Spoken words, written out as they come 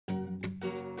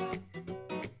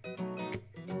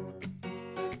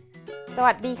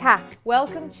Sawadee-ka!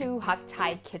 Welcome to Hot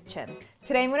Thai Kitchen.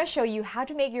 Today I'm going to show you how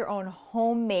to make your own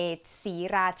homemade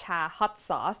Sriracha hot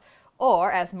sauce, or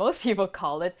as most people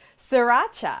call it,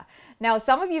 Sriracha. Now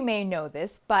some of you may know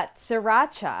this, but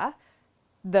Sriracha,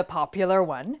 the popular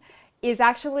one, is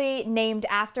actually named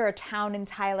after a town in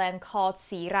Thailand called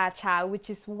Sriracha, which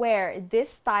is where this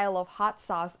style of hot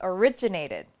sauce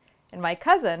originated. And my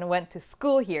cousin went to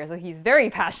school here, so he's very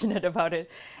passionate about it.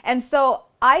 And so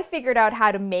I figured out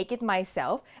how to make it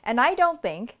myself, and I don't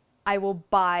think I will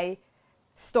buy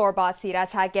store-bought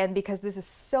Sriracha again because this is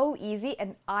so easy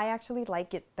and I actually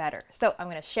like it better. So I'm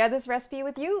going to share this recipe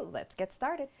with you. Let's get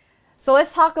started. So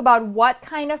let's talk about what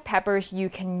kind of peppers you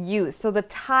can use. So the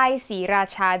Thai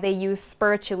Sriracha, they use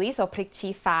spur chili, so prik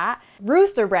chi fa.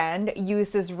 Rooster brand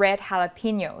uses red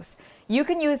jalapenos. You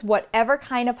can use whatever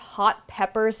kind of hot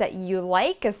peppers that you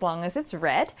like as long as it's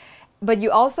red. But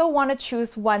you also want to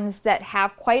choose ones that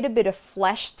have quite a bit of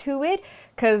flesh to it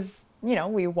because, you know,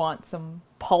 we want some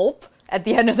pulp at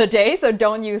the end of the day, so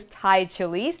don't use Thai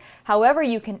chilies. However,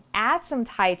 you can add some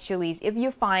Thai chilies if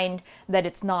you find that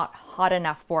it's not hot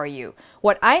enough for you.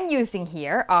 What I'm using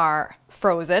here are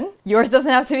frozen. Yours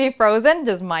doesn't have to be frozen,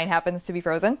 just mine happens to be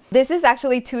frozen. This is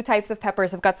actually two types of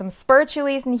peppers. I've got some spur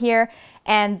chilies in here,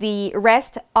 and the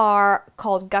rest are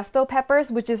called gusto peppers,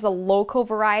 which is a local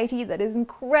variety that is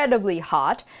incredibly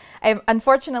hot.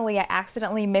 Unfortunately, I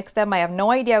accidentally mixed them. I have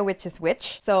no idea which is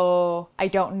which, so I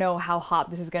don't know how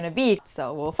hot this is gonna be.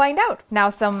 So we'll find out. Now,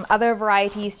 some other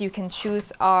varieties you can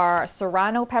choose are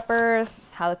serrano peppers,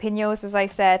 jalapenos, as I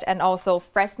said, and also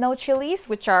Fresno chilies,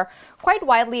 which are quite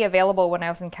widely available when I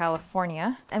was in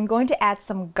California. I'm going to add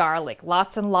some garlic,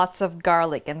 lots and lots of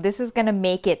garlic, and this is gonna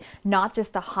make it not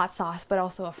just a hot sauce, but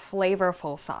also a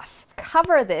flavorful sauce.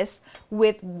 Cover this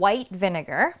with white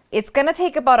vinegar. It's gonna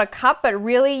take about a cup, but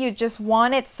really you just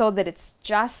want it so that it's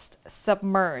just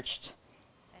submerged.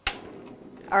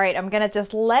 All right, I'm gonna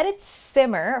just let it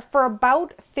simmer for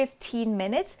about 15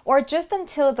 minutes or just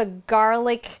until the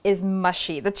garlic is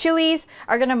mushy. The chilies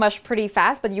are gonna mush pretty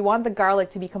fast, but you want the garlic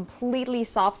to be completely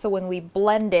soft so when we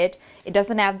blend it, it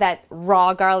doesn't have that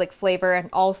raw garlic flavor and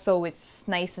also it's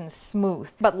nice and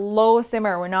smooth. But low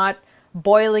simmer, we're not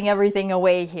boiling everything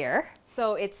away here.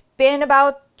 So it's been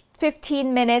about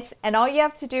 15 minutes and all you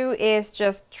have to do is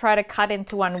just try to cut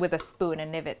into one with a spoon,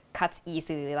 and if it cuts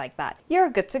easily like that, you're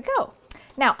good to go.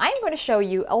 Now I'm going to show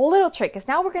you a little trick because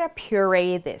now we're going to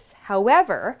puree this.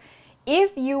 However,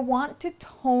 if you want to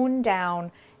tone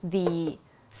down the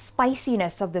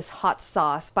spiciness of this hot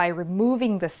sauce by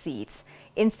removing the seeds,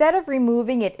 instead of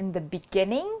removing it in the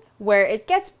beginning where it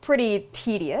gets pretty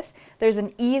tedious, there's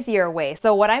an easier way.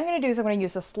 So what I'm going to do is I'm going to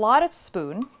use a slotted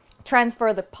spoon,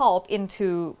 transfer the pulp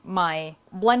into my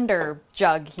blender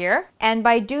jug here, and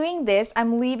by doing this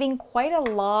I'm leaving quite a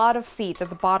lot of seeds at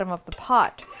the bottom of the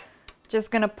pot. Just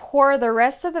gonna pour the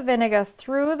rest of the vinegar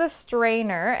through the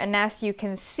strainer, and as you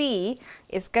can see,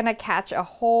 it's gonna catch a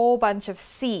whole bunch of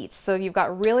seeds. So if you've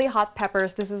got really hot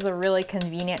peppers, this is a really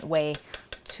convenient way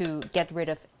to get rid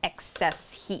of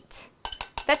excess heat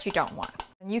that you don't want.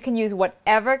 And you can use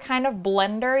whatever kind of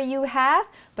blender you have,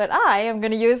 but I am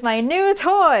gonna use my new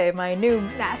toy, my new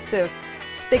massive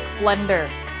stick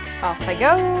blender. Off I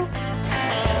go.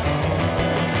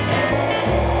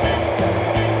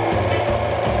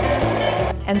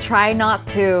 And try not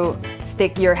to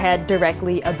stick your head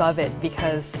directly above it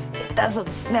because it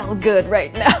doesn't smell good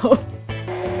right now.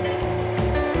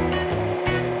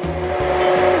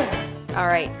 All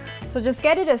right, so just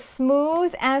get it as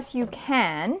smooth as you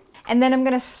can, and then I'm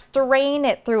gonna strain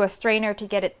it through a strainer to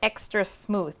get it extra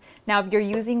smooth. Now, if you're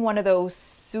using one of those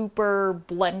super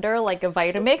blender like a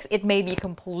Vitamix, it may be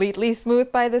completely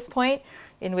smooth by this point,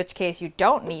 in which case you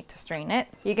don't need to strain it.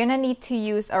 You're gonna need to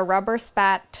use a rubber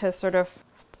spat to sort of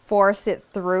force it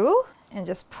through and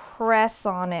just press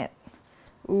on it.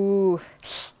 Ooh,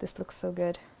 this looks so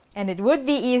good. And it would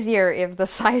be easier if the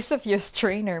size of your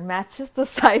strainer matches the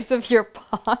size of your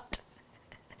pot.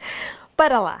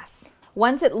 But alas,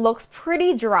 once it looks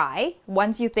pretty dry,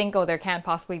 once you think, oh, there can't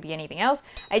possibly be anything else,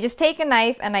 I just take a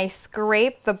knife and I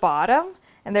scrape the bottom,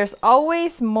 and there's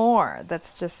always more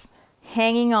that's just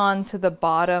hanging on to the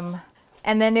bottom.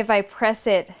 And then if I press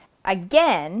it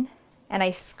again and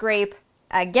I scrape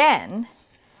again,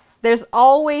 there's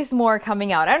always more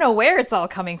coming out. I don't know where it's all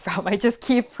coming from. I just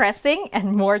keep pressing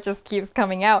and more just keeps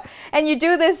coming out. And you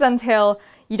do this until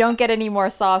you don't get any more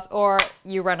sauce or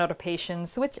you run out of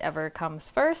patience, whichever comes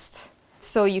first.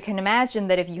 So you can imagine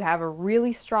that if you have a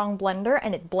really strong blender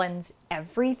and it blends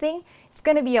everything, it's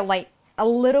going to be a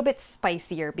little bit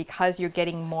spicier because you're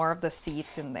getting more of the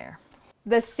seeds in there.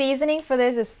 The seasoning for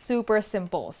this is super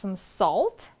simple. Some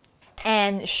salt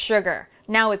and sugar.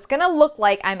 Now it's gonna look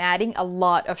like I'm adding a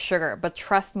lot of sugar, but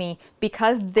trust me,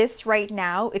 because this right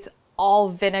now, it's all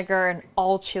vinegar and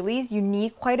all chilies, you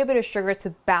need quite a bit of sugar to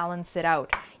balance it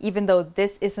out, even though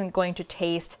this isn't going to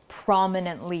taste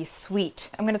prominently sweet.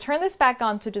 I'm gonna turn this back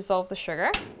on to dissolve the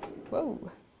sugar.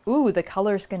 Whoa. Ooh, the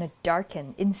color is gonna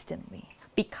darken instantly.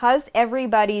 Because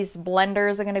everybody's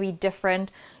blenders are gonna be different,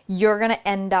 you're gonna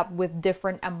end up with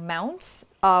different amounts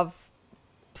of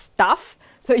stuff.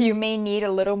 So you may need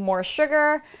a little more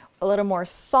sugar, a little more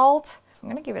salt. So I'm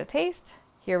gonna give it a taste.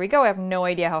 Here we go. I have no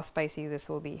idea how spicy this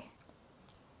will be.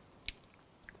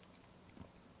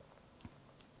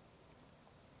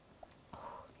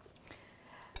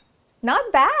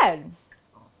 Not bad.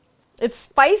 It's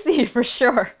spicy for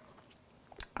sure,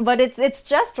 but it's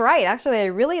just right. Actually, I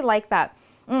really like that.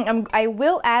 I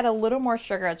will add a little more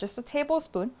sugar, just a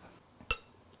tablespoon.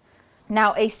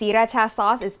 Now, a Sriracha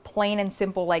sauce is plain and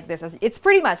simple like this. It's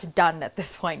pretty much done at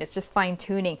this point. It's just fine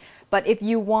tuning. But if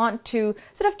you want to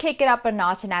sort of kick it up a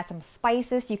notch and add some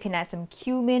spices, you can add some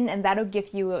cumin, and that'll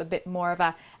give you a bit more of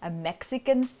a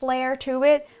Mexican flair to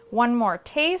it. One more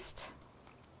taste.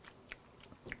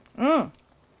 Okay,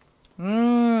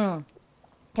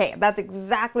 that's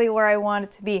exactly where I want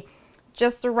it to be.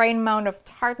 Just the right amount of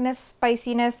tartness,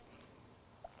 spiciness,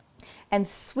 and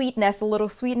sweetness, a little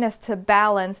sweetness to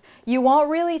balance. You won't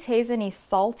really taste any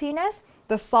saltiness.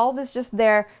 The salt is just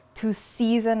there to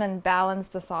season and balance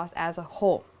the sauce as a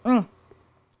whole.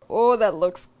 Oh, that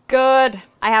looks good.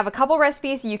 I have a couple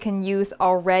recipes you can use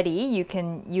already. You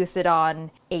can use it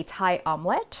on a Thai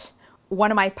omelette.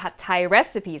 One of my pad Thai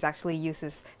recipes actually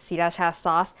uses Sriracha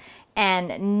sauce.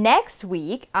 And next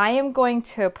week, I am going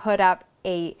to put up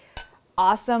a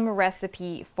awesome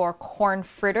recipe for corn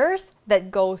fritters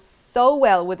that goes so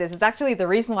well with this. It's actually the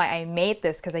reason why I made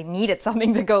this, because I needed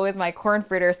something to go with my corn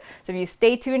fritters. So if you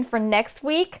stay tuned for next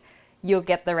week, you'll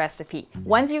get the recipe.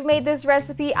 Once you've made this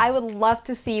recipe, I would love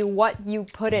to see what you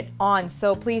put it on.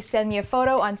 So please send me a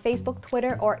photo on Facebook,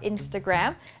 Twitter, or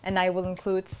Instagram, and I will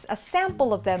include a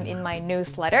sample of them in my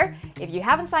newsletter. If you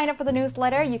haven't signed up for the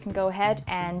newsletter, you can go ahead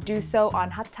and do so on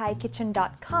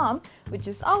hatthaikitchen.com, which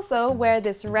is also where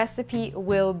this recipe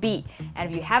will be.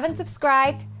 And if you haven't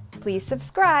subscribed, please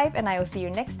subscribe, and I will see you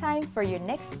next time for your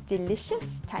next delicious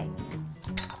Thai meal.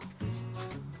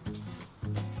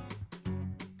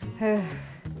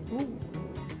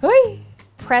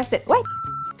 Press it. Wait.